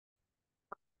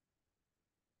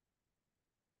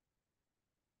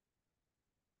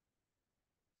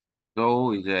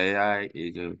So is AI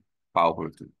is powerful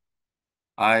too.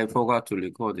 I forgot to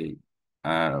record it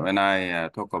when I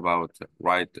talk about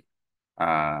write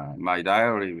my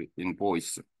diary in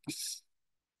voice.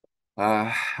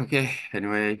 Okay.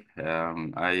 Anyway,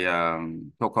 I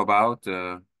talk about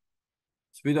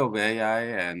speed of AI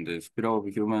and the speed of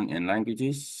human in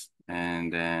languages,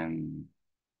 and then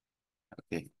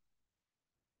okay,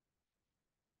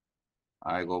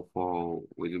 I go for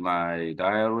with my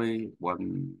diary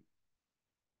 1,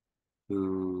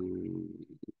 2,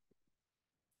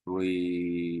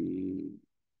 3,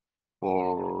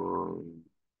 4.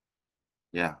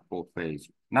 Yeah, 4 pages.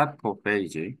 Not 4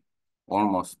 pages,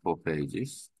 almost 4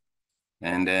 pages.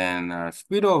 And then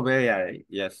speed of AI.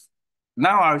 Yes.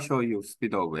 Now I'll show you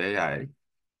speed of AI.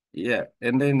 Yeah.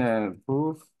 And then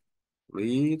proof,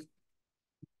 read,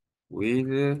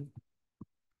 with.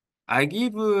 I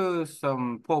give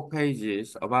some 4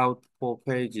 pages, about 4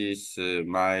 pages,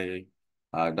 my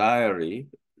diary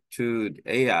to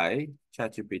AI,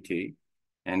 ChatGPT,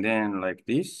 and then like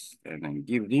this, and then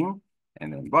give them,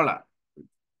 and then voila.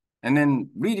 And then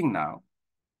reading now.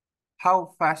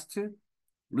 How fast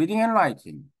reading and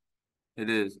writing it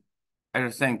is at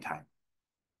the same time.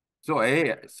 So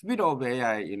AI, speed of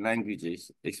AI in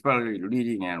languages, especially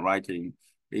reading and writing,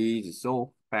 is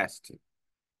so fast.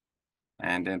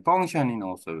 And then functioning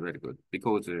also very good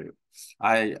because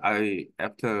I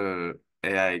after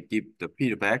AI give the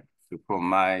feedback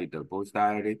from the voice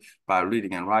diary by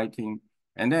reading and writing,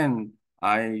 and then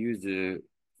I use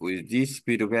with this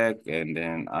feedback, and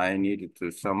then I need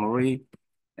to summary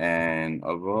and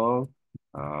above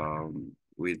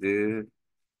with the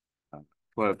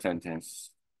 12 sentence.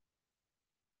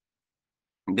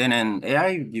 Then an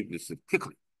AI gives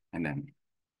quickly and then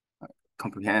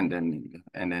comprehend, and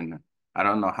then I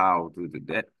don't know how to do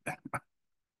that.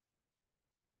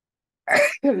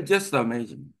 Just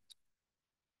amazing.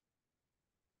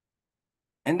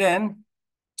 And then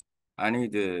I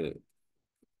need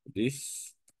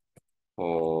this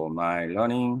for my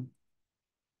learning.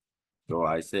 So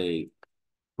I say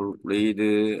read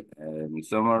and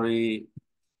summary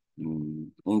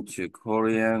into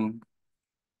Korean,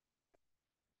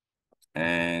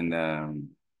 and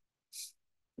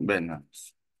then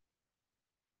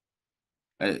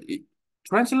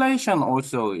translation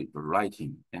also is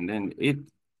writing, and then it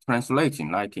translating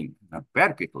writing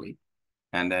very quickly,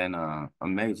 and then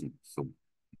amazing. So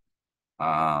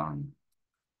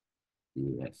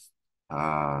yes,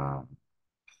 uh,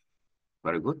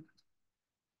 very good.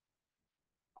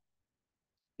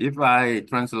 If I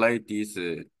translate this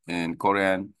in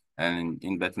Korean and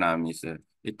in Vietnamese,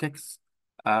 it takes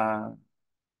uh,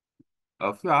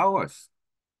 a few hours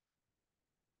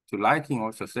to writing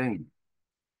also same,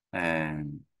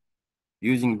 and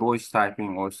using voice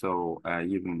typing also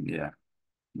even yeah.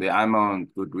 I'm a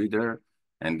good reader,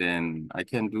 and then I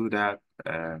can do that.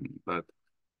 But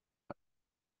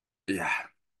yeah,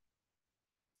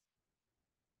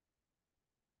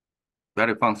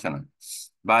 very functional.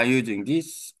 By using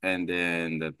this and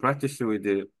then the practice with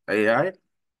the AI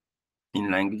in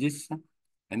languages,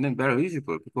 and then very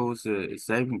useful because it's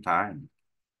saving time.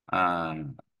 Uh,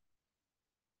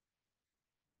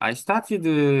 I started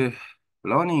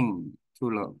learning to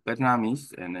learn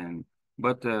Vietnamese, and then,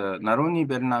 but not only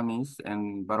Vietnamese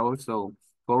and but also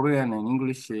Korean and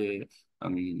English.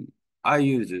 I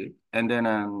use it, and then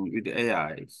with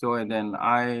AI. So and then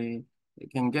I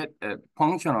can get a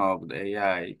function of the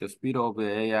AI, the speed of the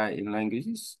AI in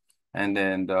languages, and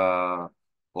then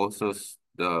also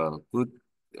the good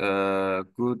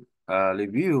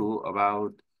review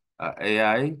about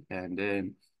AI, and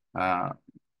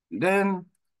then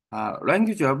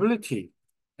language ability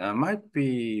might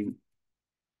be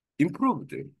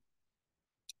improved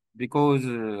because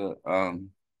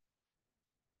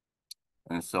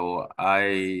and so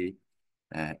AI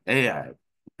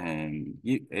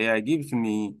AI gives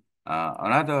me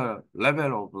another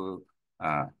level of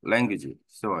language.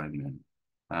 So and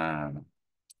uh,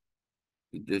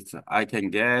 I can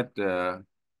get uh,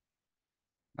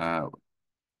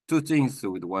 two things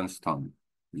with one stone.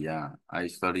 Yeah, I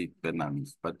studied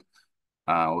Vietnamese, but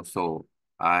also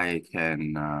I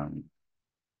can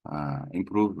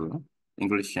improve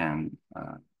English and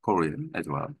Korean as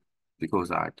well because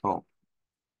I talk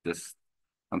just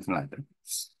something like that.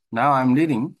 Now I'm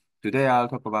leading. Today I'll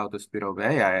talk about the speed of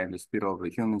AI and the speed of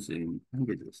humans in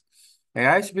languages.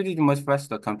 AI speed is much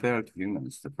faster compared to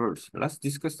humans. First, let's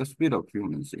discuss the speed of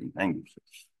humans in language.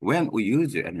 When we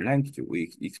use any language,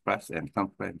 we express and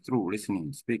comprehend through listening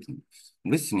and speaking.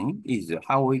 Listening is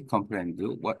how we comprehend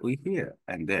what we hear,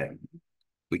 and then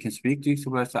We can speak to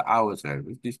express ourselves.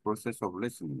 This process of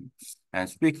listening and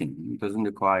speaking doesn't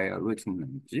require written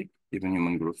language. Even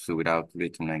human groups without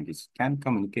written language can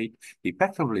communicate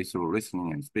effectively through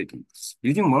listening and speaking.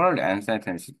 Using words and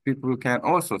sentences, people can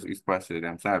also express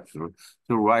themselves through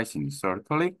writing.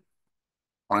 Historically,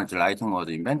 once writing was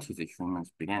invented,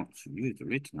 humans began to use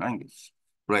written language,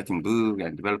 writing books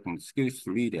and developing skills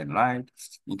to read and write.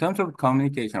 In terms of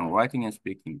communication, writing and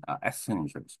speaking are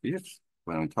essential skills.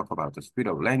 When we talk about the speed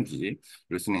of language,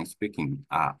 listening and speaking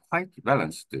are quite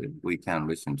balanced. We can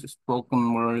listen to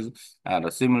spoken words at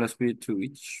a similar speed to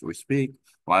which we speak,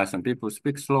 while some people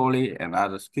speak slowly and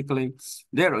others quickly.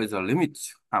 There is a limit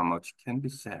to how much can be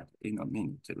said in a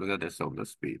minute, regardless of the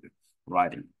speed.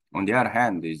 Writing, on the other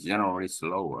hand, is generally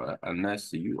slower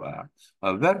unless you are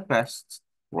a very fast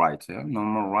writer.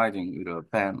 Normal writing with a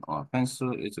pen or a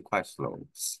pencil is quite slow.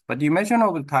 But the invention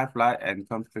of the typewriter and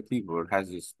computer keyboard has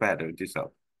sped this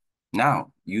up.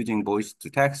 Now, using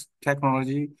voice-to-text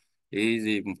technology is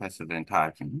even faster than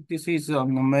typing. This is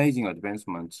an amazing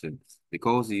advancement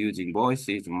because using voice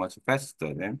is much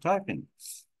faster than typing.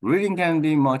 Reading can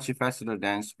be much faster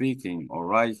than speaking or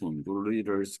writing. Good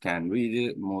readers can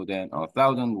read more than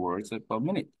 1,000 words per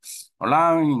minute,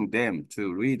 allowing them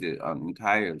to read an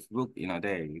entire book in a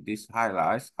day. This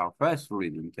highlights how fast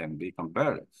reading can be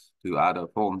compared to other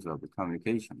forms of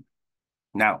communication.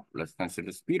 Now, let's consider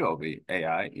the speed of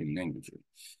AI in language.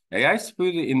 AI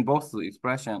speed in both the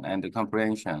expression and the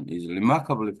comprehension is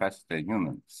remarkably faster than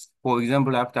human. For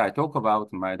example, after I talk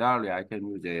about my diary, I can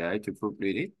use AI to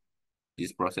proofread it.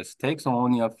 This process takes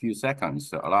only a few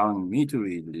seconds, allowing me to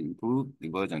read the improved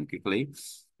version quickly.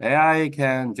 AI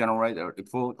can generate a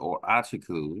report or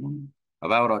article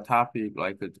about a topic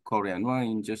like the Korean one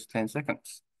in just 10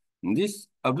 seconds. This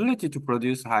ability to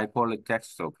produce high-quality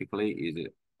text so quickly is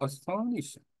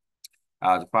astonishing.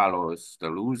 As follows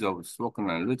the rules of spoken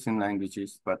and written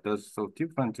languages, but does so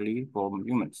differently from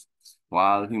humans.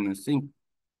 While humans think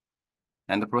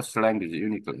and process language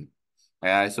uniquely,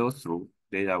 AI sorts through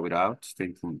data without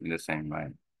thinking in the same way.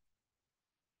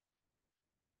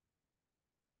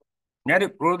 Yet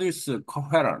it produces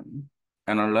coherent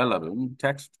and relevant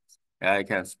text. I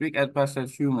can speak as fast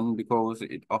as human because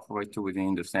it operates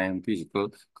within the same physical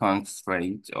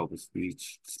constraints of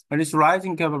speech. And its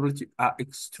writing capability are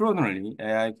extraordinary.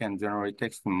 AI can generate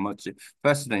text much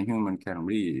faster than human can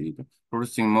read,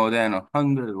 producing more than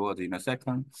 100 words in a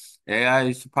second.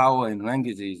 AI's power in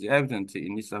language is evident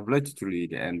in its ability to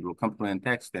read and to comprehend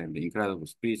text and incredible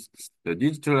speed. The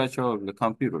digital nature of the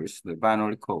computers, the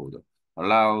binary code,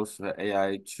 allows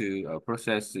AI to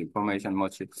process information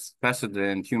much faster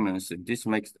than humans. This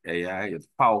makes AI a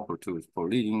powerful tool for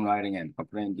reading, writing, and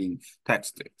comprehending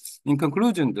text. In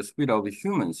conclusion, the speed of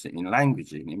humans in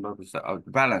language involves a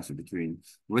balance between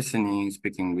listening,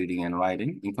 speaking, reading, and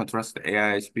writing. In contrast,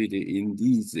 AI speed in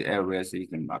these areas is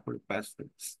remarkably faster,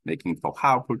 making for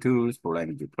powerful tools for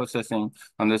language processing,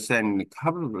 understanding the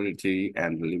capability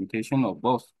and the limitation of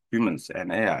both humans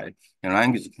and AI in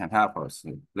language can help us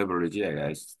leverage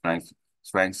AI's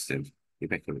strengths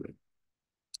effectively.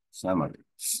 Summary.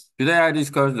 Today I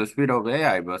discussed the speed of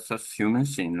AI versus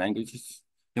humans in languages.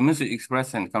 Humans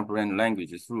express and comprehend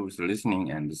languages through listening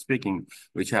and speaking,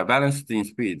 which have balanced in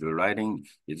speed. Writing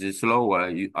is slower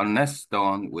unless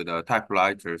done with a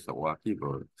typewriters or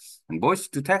keyboard. And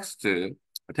voice-to-text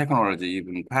technology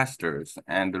even faster,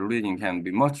 and the reading can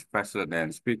be much faster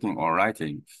than speaking or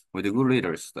writing, with good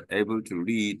readers able to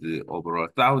read over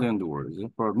 1,000 words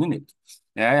per minute.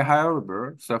 AI,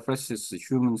 however, surpasses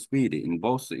human speed in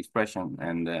both expression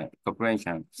and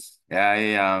comprehension.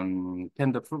 AI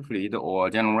can proofread or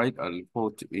generate a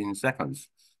report in seconds,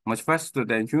 much faster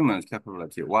than humans'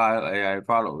 capability, while AI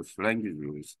follows language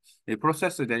rules. It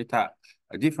processes data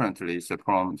differently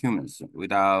from humans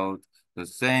without the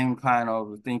same kind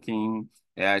of thinking.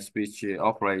 AI speech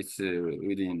operates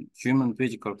within human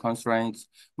physical constraints,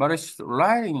 but it's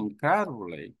writing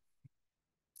incredibly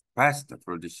fast,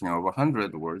 producing over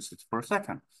 100 words per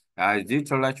second. AI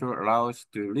digital lecture allows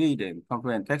to read and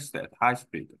comprehend text at high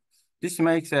speed. This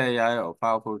makes AI a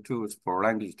powerful tool for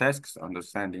language tasks.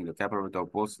 Understanding the capability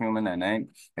of both human and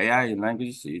AI in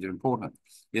language is important.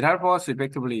 It helps us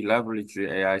effectively leverage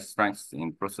AI's strengths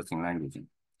in processing language.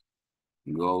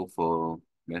 Go for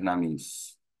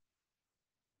Vietnamese.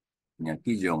 Nhật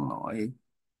ký dùng nổi.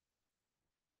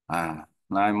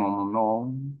 Nay mong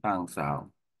nón tăng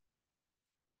xào.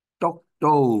 Tốc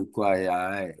tô quay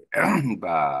ai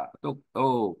và tốc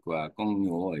tô và con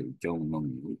nhồi trong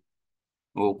mừng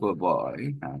ô cơ bỏi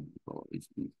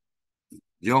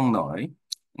dông nổi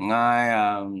ngay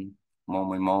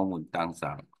mong mình tăng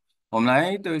xào Hôm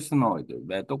nay tôi sẽ nói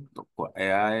về tốc độ của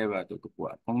AI và tốc độ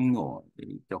của con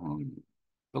người trong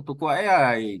tốc độ của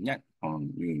AI nhé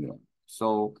còn nhiều so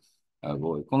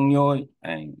với con người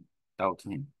đầu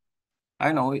tiên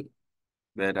hãy nói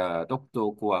về là tốc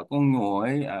độ của con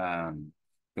người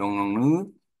dùng ngôn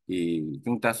ngữ thì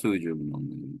chúng ta sử dụng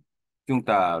chúng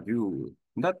ta view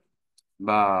đất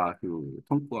và hiểu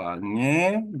thông qua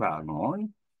nghe và nói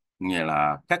nghĩa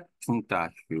là cách chúng ta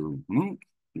hiểu những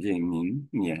gì mình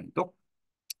nghe tốt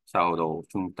sau đó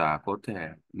chúng ta có thể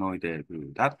nói để biểu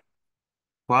đạt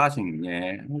quá trình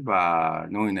nhẹ và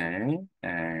nói nấy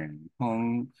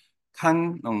không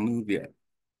khăn ngôn ngữ Việt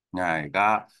ngài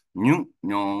cả những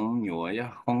nhóm nhỏ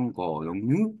không có ngôn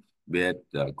ngữ Việt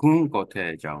cũng có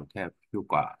thể giao tiếp hiệu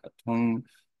quả thông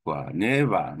qua nghe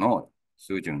và nói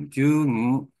sử dụng chữ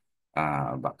ngữ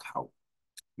bậc học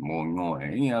mỗi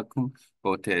người cũng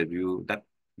có thể biểu đạt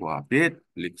và biết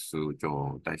lịch sử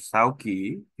cho tại sao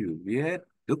ký hiểu biết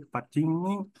được phát triển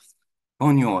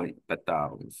con người bắt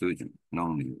đầu sử dụng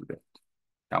ngôn ngữ Việt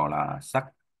đó là sắc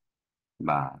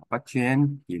và phát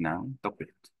triển kỹ năng đặc biệt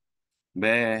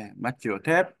về mặt chiều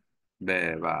thép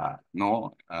về và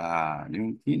nó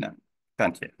những kỹ năng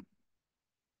cần thiết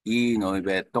khi nói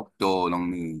về tốc độ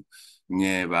ngôn ngữ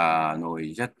nghe và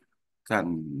nói rất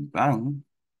cần bằng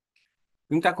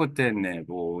chúng ta có thể nể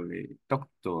với tốc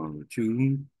độ chữ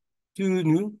chữ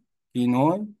nữa khi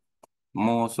nói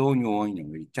một số người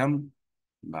nói chậm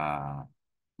và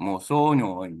một số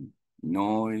người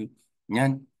nói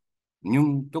nhanh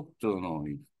nhưng tốc độ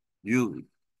nói dữ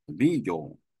ví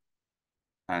dụ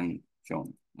anh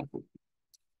chọn một cuộc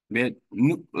biết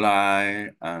nước lại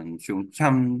anh chúng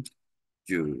chăm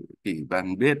chữ thì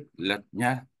bạn biết lật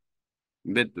nhá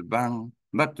biết bằng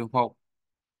bắt học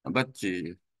bất chỉ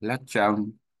là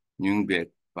chăm nhưng việc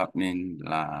bắt mình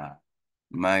là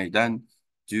mai đan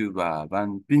chứ và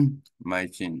ban pin mai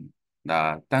chỉnh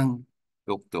đã tăng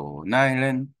tốc độ này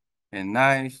lên hiện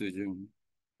nay sử dụng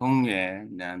công nghệ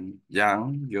nhận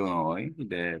dạng dấu nói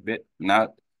để biết nát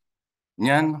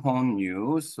nhanh hơn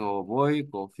nhiều so với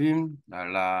cổ phim đã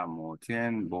là một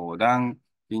trên bộ đăng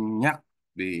kinh nhắc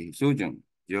bị sử dụng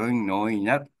dấu nói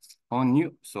nhất hơn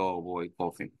nhiều so với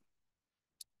cổ phim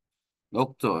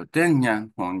đốc tờ tên nhạc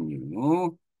hơn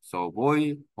nhiều so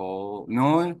với họ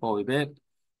nói hồi biết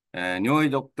nói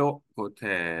đốc tờ có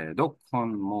thể đốc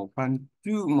hơn một phần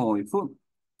chữ mỗi phút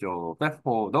cho phép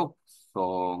họ đốc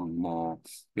xong một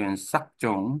quyển sách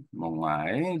trong một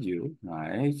ngày giữa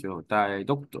ngày cho tay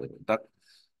đốc tờ tất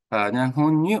nhanh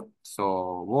hơn nhiều so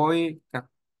với các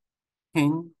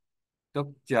hình đốc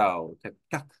chào thật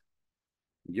các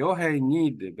Yo hay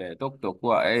need về tốc độ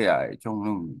của AI trong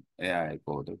nông AI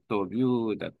có tốc độ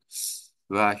view đặt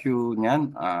và hiệu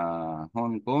nhắn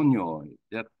hơn có nhiều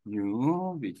rất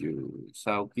nhiều ví dụ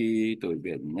sau khi tôi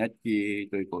biết nhất khi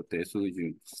tôi có thể sử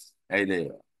dụng AI để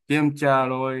kiểm tra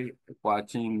rồi quá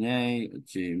trình này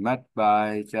chỉ mất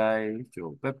vài giây cho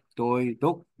phép tôi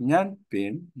đúc nhắn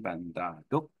biến bản đã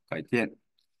đúc cải thiện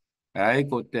ấy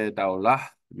có thể tạo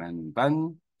là mình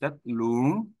vẫn rất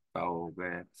luôn bảo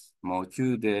về một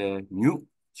chủ đề nhũ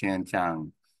trên trang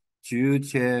chữ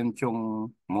trên trong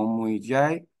một mươi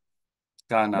giây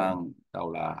khả năng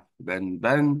tạo là bên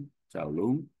bên chào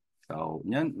đúng chào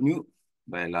nhấn nhũ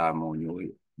vậy là một người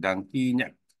đăng ký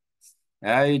nhận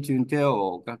ấy chuyên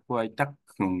theo các quy tắc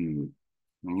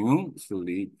những xử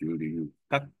lý dữ liệu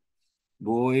các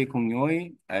vui cùng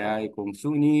nhối ai cùng suy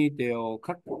nghĩ theo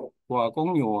khắc qua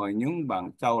con nhồi những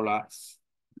bạn châu là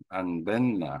anh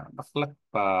bên là Đắk Lắk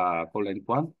và có liên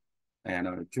quan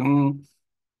nói chung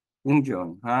cũng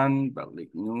trường han bạc liệt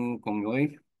nhưng con nhối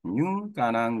những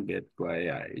khả năng biệt của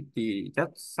AI thì rất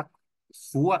sắc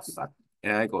xuất sắc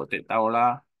AI có thể tao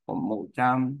là có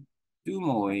 100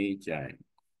 mỗi chạy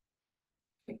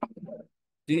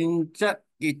chính chất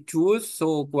ít chúa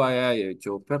số qua ai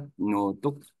cho phép nô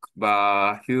tục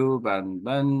và hiểu bản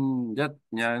thân rất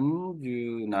nhắn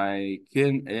như này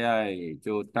khiến AI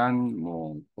cho tăng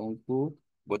một công cụ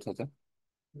뭐 찾아?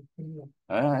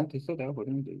 됐어. 내가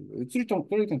버리면 돼.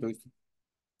 또 있어.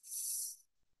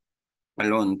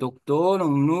 물론 독도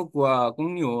능력과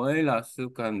공유의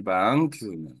라스칸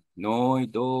방주는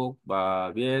너희도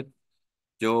바벳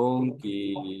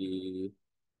종기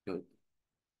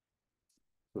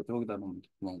저기다 놓으면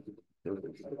그냥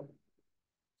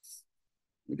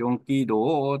trong khi đó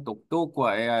tốc độ của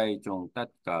AI trong tất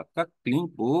cả các lĩnh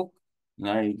vực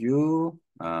này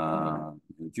à,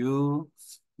 như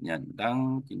nhận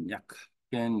đăng chính nhắc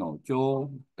trên nội chỗ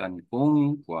tấn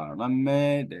công của văn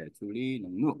mê để xử lý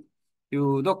能lượng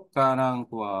tiêu độc khả năng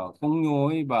của không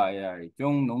nhối bài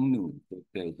trong năng lượng có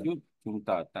thể giúp chúng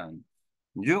ta tăng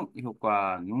Dương hiệu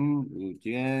quả nâng ưu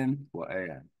tiên của AI.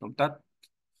 Tóm tắt,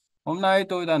 hôm nay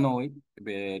tôi đã nói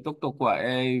về tốc độ của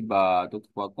AI và tốc độ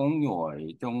của con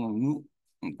nhồi trong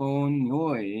con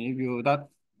nhồi biểu đạt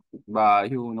và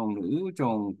hiệu ngôn ngữ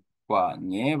trong quả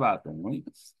nhé và tuổi.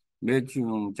 Bé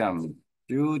chung chăm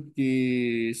chú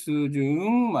chỉ sử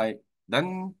dụng máy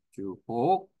đánh chữ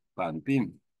hốt bản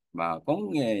phim và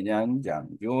công nghệ nhận dạng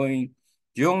dối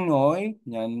dùng nói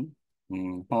nhận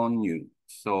hôn ngữ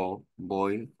số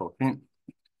bối phổ biến.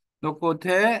 Nó có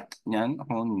thể nhận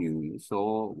hôn ngữ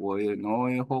số bối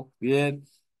nói hốt viết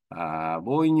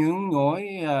bối những nói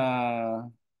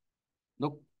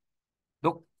đúc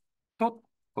đúc tốt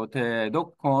có thể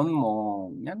đúc con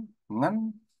một ngắn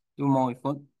ngắn từ mỗi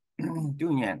phút chú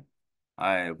nhện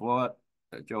ai vợ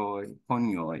cho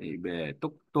con nhỏ về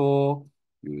tốc độ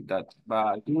dù đặt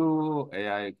ba chú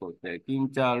AI có thể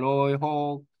kiểm tra lỗi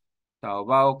hốt thảo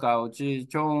báo cáo chỉ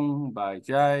trong bài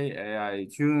giảng AI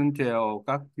chuyên theo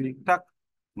các quy tắc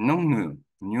ngôn ngữ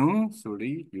những xử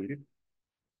lý dữ liệu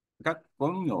các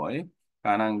con nhỏ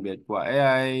khả năng biết của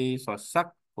AI xuất sắc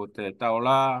có thể tạo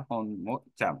ra hơn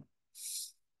 100.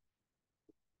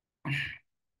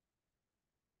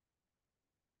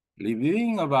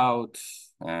 Reviewing about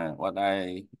what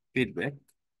feedback,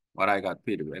 what I got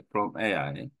feedback from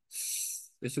AI.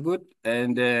 It's good,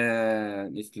 and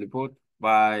it's report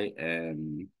by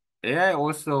AI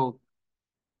also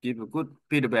give a good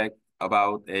feedback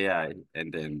about AI,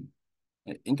 and then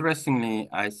interestingly,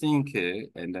 I think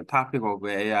in the topic of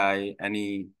AI,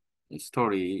 any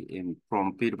story in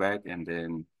from feedback, and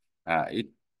then it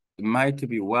might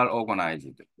be well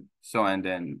organized. So, and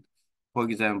then, for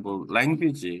example,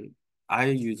 language, I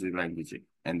use language.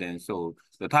 And then, so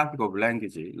the topic of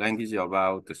language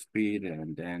about the speed,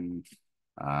 and then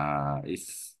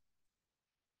it's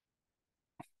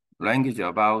language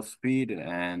about speed,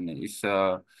 and it's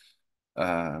good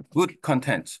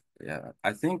content. Yeah,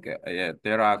 I think yeah,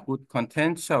 there are good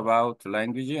contents about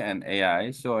language and AI.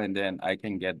 So, and then I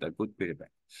can get the good feedback.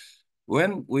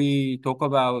 When we talk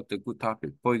about the good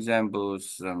topic, for example,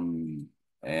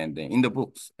 and in the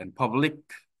books and public,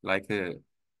 like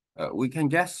we can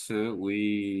guess,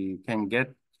 we can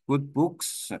get good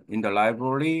books in the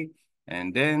library,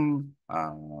 and then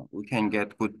we can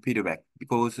get good feedback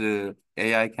because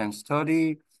AI can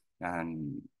study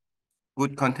and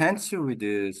good contents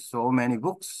with so many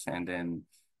books, and then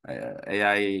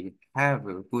AI have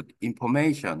good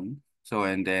information. So,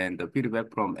 and then the feedback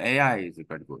from AI is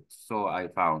very good. So I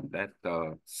found that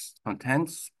the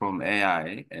contents from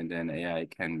AI, and then AI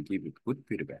can give it good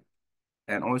feedback.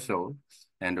 And also,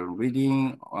 and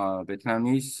reading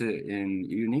Vietnamese in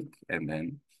unique. And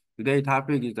then today's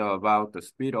topic is about the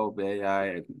speed of AI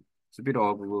and speed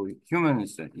of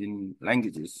humans in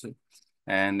languages.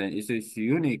 And it's a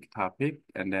unique topic.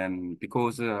 And then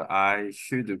because I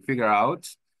should figure out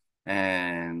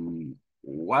and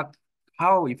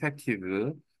how effective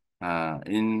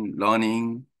in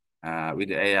learning with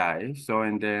AI. So,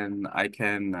 and then I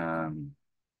can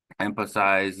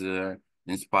emphasize,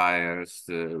 inspires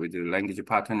with the language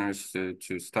partners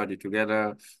to study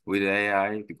together with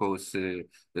AI because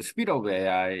the speed of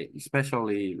AI,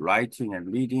 especially writing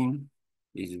and reading,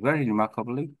 is very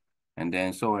remarkably. And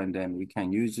then so, and then we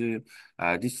can use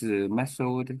this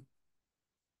method,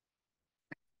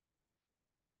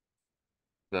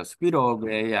 the speed of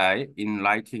AI in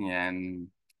writing and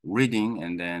reading,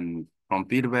 and then from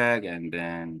feedback, and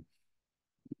then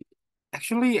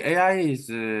actually AI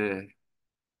is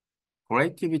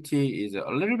creativity is a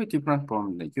little bit different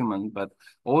from the human, but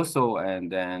also,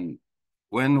 and then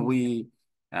when we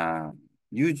uh,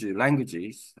 use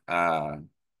languages,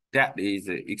 that is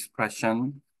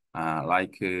expression,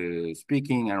 like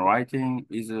speaking and writing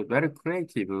is a very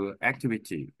creative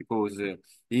activity because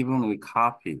even we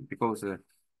copy, because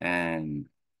and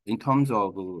in terms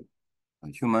of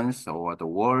humans or the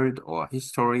world or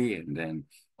history, and then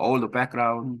all the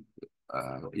background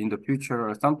in the future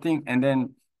or something. And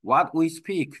then what we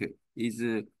speak is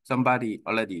somebody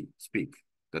already speak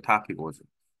the topic also.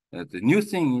 The new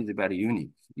thing is very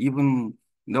unique, even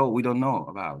though we don't know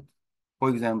about. For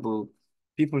example,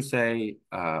 people say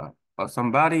or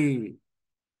somebody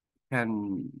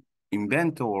can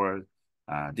invent or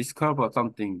discover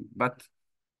something, but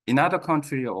in other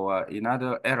country or in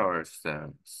other eras,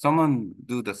 someone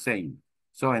do the same.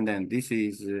 So, and then this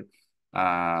is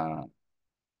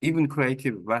even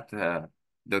creative, but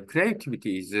the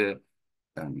creativity is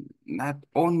not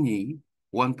only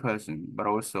one person, but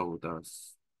also the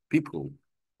people.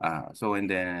 So, and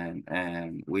then,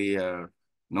 and we are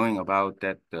knowing about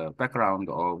that background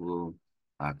of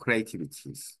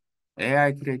creativities.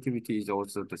 AI creativity is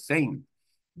also the same.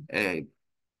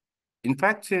 in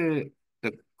fact, the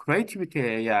creativity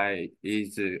AI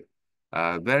is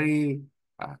very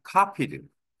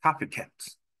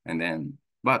copycat, and then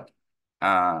but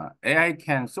AI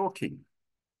can sorting.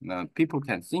 People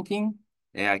can thinking,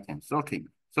 AI can sorting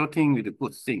with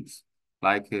good things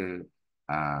like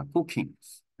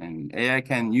cookings, and AI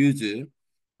can use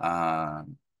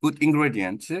good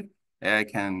ingredients. AI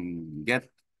can get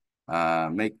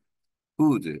make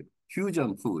food,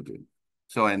 fusion food.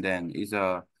 So and then is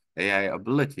a AI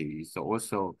ability. So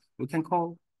also we can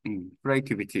call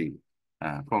creativity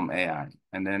from AI.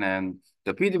 And then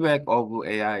the feedback of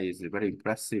AI is very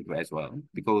impressive as well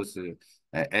because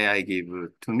AI give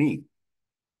to me.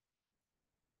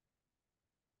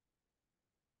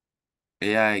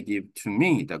 AI give to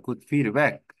me the good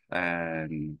feedback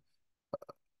and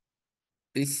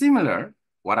it's similar.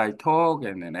 What I talk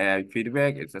and then AI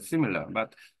feedback is a similar,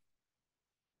 but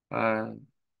uh,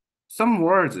 some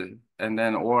words and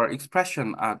then or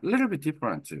expression are a little bit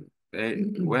different too.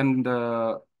 When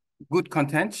the good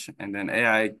content and then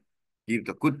AI give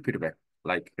the good feedback,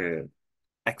 like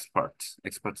experts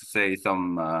say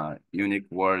some unique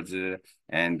words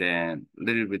and then a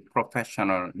little bit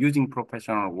professional, using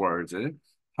professional words,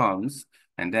 terms,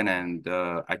 and then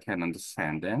I can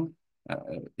understand them.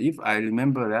 If I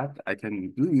remember that, I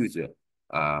can do use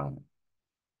the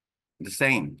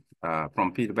same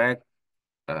from feedback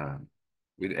uh,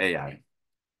 with AI.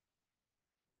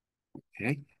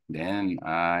 Okay, then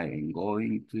I'm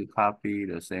going to copy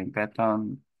the same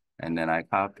pattern, and then I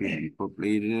copy and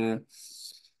complete,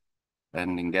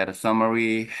 and then get a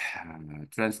summary,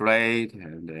 translate,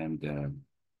 and then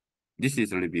this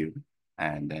is review,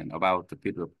 and then about the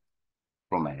feedback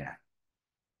from AI.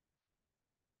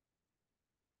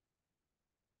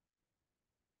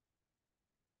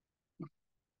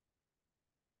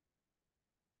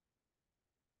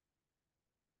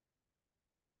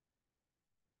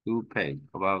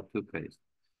 About 2 page.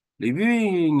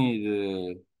 Reviewing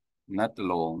is not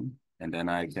long, and then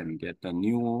I can get a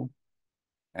new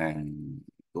and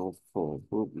go for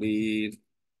group lead,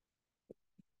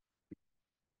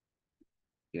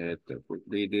 get the group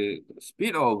lead. The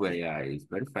speed of AI is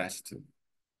very fast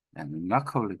and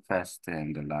remarkably fast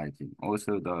and lighting.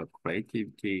 Also the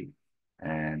creativity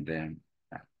and then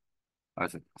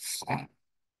also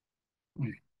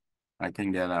I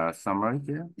can get a summary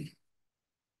here.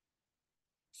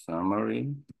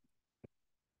 Summary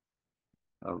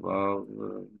about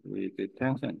with the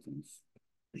 10 sentence.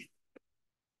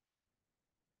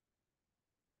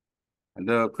 And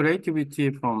the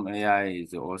creativity from AI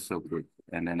is also good.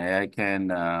 And then AI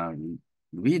can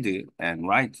read and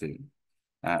write.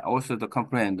 Also the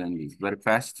comprehension is very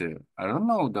fast. I don't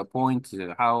know the point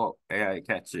how AI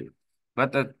catch it.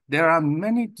 But there are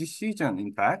many decisions,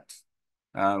 in fact,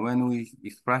 when we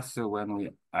express,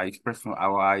 I express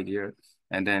our idea,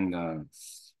 and then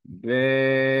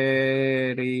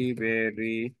very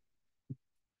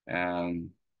um,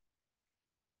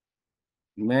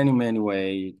 many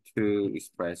way to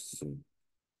express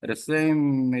the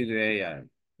same with AI,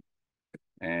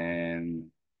 and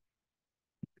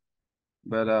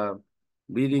but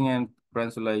reading and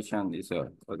translation is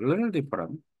a little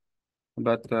different,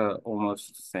 but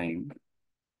almost the same.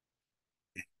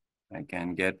 I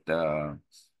can get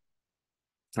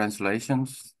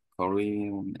translations,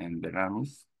 Korean and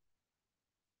Vietnamese.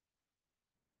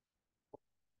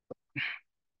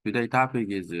 Today topic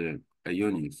is a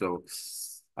unique, so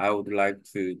I would like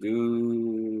to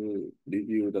do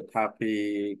review the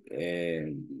topic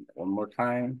and one more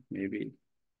time, maybe.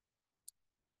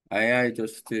 I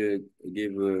just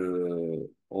give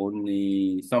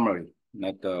only summary,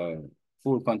 not the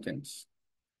full contents,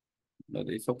 but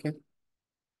it's okay.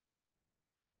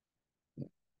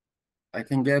 I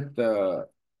can get the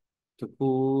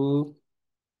full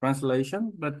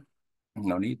translation, but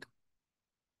no need.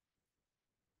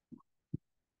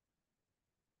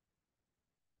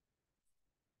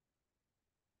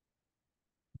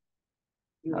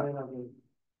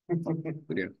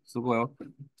 그래요. 수고요.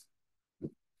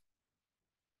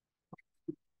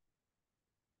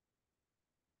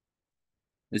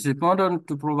 It's important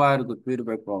to provide good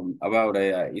feedback from about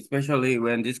AI, especially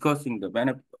when discussing the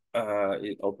benefit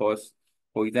of course.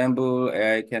 For example,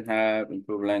 AI can help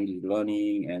improve language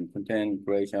learning and content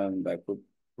creation by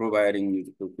providing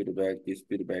useful feedback. This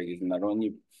feedback is not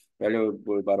only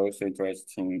valuable but also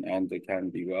interesting and can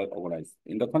be well organized.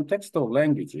 In the context of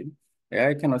language,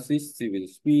 AI can assist with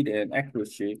speed and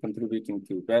accuracy, contributing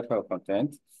to better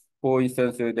content. For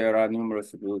instance, there are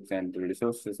numerous books and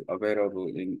resources available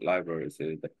in libraries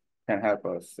that can help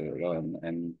us learn.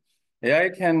 And AI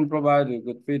can provide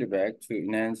good feedback to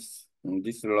enhance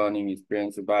this learning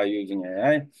experience by using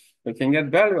AI, we can get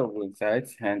valuable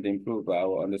insights and improve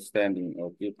our understanding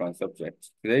of different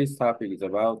subjects. Today's topic is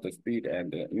about the speed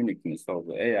and the uniqueness of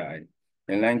AI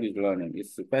in language learning.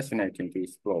 It's fascinating to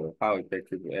explore how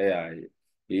effective AI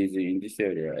is in this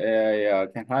area. AI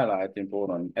can highlight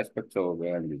important aspects of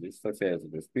languages, such as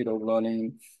the speed of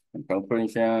learning and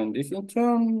comprehension. This in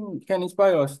turn can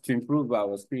inspire us to improve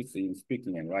our skills in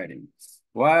speaking and writing.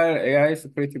 While AI's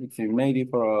creativity may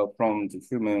differ from the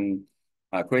human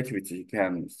creativity,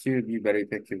 can still be very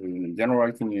effective in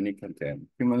generating unique content.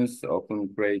 Humans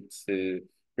often create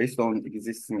based on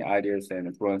existing ideas and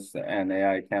influence, and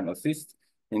AI can assist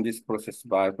in this process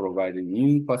by providing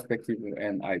new perspectives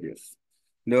and ideas.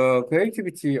 The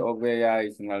creativity of AI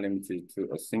is not limited to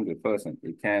a single person.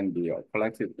 It can be a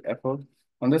collective effort.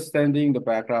 Understanding the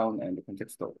background and the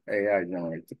context of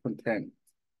AI-generated content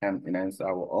can enhance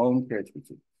our own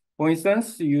creativity. For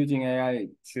instance, using AI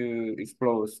to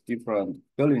explore different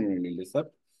culinary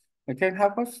recipes, it can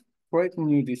help us create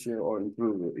new dishes or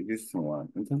improve existing one.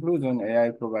 In conclusion,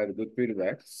 AI provides good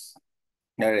feedback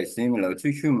that is similar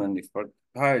to human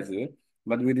expertise,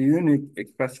 but with unique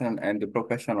expression and the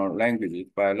professional languages.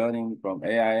 By learning from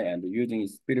AI and using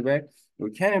its feedback, we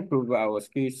can improve our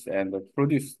skills and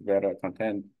produce better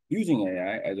content. Using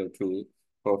AI as a tool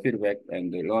for feedback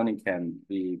and the learning can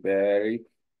be very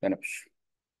beneficial.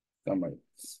 Summary.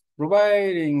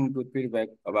 Providing good feedback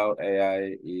about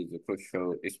AI is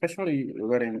crucial, especially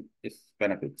regarding its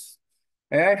benefits.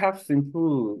 AI helps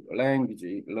improve language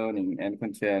learning and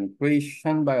content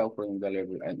creation by offering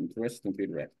valuable and interesting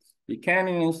feedback. It can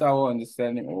enhance our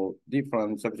understanding of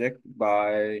different subjects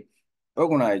by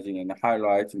organizing and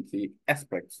highlighting key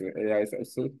aspects of AI's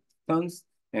assistance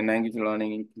in language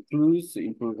learning includes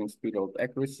improving speed of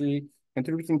accuracy,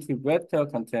 contributing to better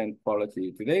content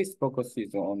quality. Today's focus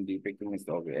is on the effectiveness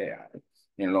of AI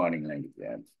in learning language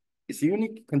and its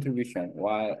unique contribution.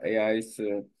 While AI's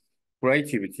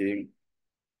creativity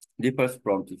differs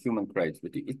from the human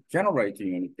creativity, it generates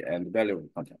unique and valuable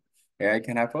content. AI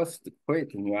can help us to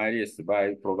create new ideas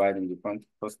by providing different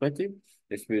perspectives.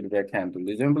 This feedback can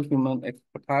resemble human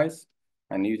expertise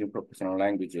and using professional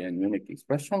language and unique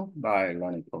expression. By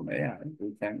learning from AI,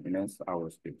 we can enhance our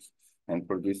skills and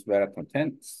produce better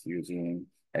content using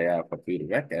AI for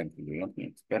feedback and learning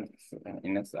experience and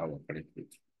enhance our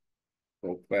creativity.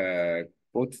 So,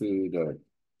 go to the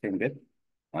thing bit.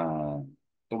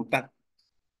 Tóm tắt.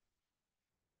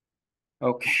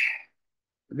 Ok.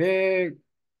 Về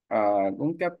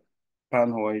cung cấp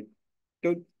phản hồi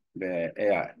tốt về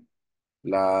AI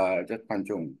là rất quan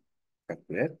trọng, đặc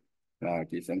biệt là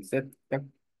khi xem xét các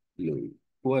lỗi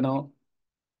của nó.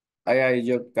 AI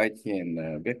giúp cải thiện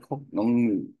viết khúc ngôn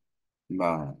ngữ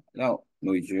và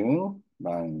nội dung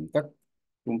bằng cách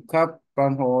cung cấp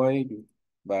phản hồi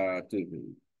và từ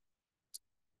vựng.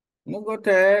 Nó có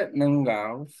thể nâng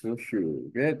cao sự hiểu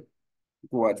biết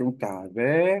của chúng ta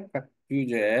về các chủ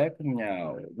đề khác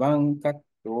nhau bằng các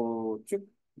tổ chức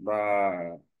và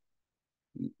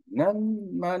năng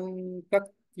man các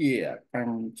chia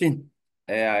hành trình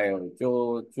AI cho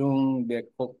chung việc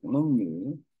học ngôn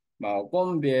ngữ bao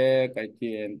gồm việc cải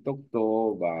thiện tốc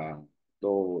độ và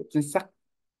độ chính xác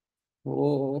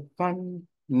của phần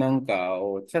nâng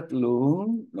cao chất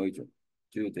lượng nội dung.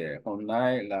 Chủ đề hôm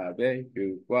nay là về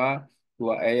hiệu quả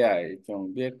của AI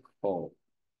trong việc học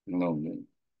ngôn ngữ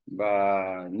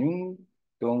và những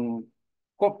công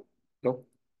cụ độc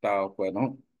tạo của nó.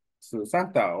 Sự sáng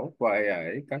tạo của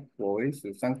AI các với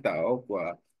sự sáng tạo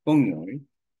của con người,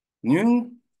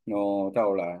 nhưng nó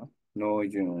tạo là nội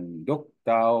dung độc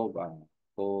tạo và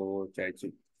có giá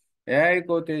trị. AI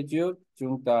có thể giúp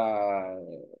chúng ta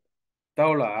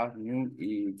tạo là những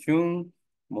ý chung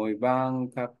mới bằng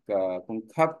các cung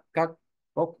cấp các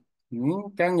góc nhìn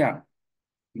khác nhau.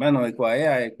 Mà nói qua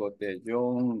AI có thể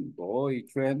dùng bối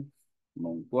chuyện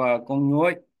mong qua con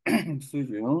người sử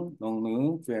dụng ngôn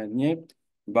ngữ chuyên nghiệp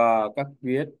và các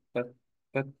viết tất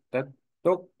tất tất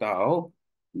tốc tạo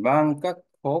bằng các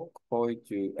khóa hội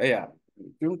chữ AI.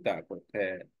 Chúng ta có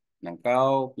thể nâng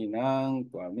cao kỹ năng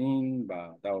của mình và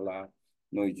tạo ra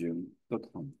nội dung tốt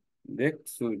hơn. Việc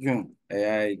sử dụng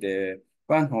AI để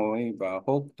phản hồi và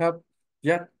học tập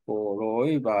rất bổ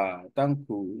lỗi và tăng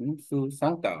cường sự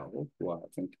sáng tạo của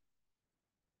chúng ta.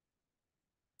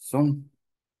 Xong.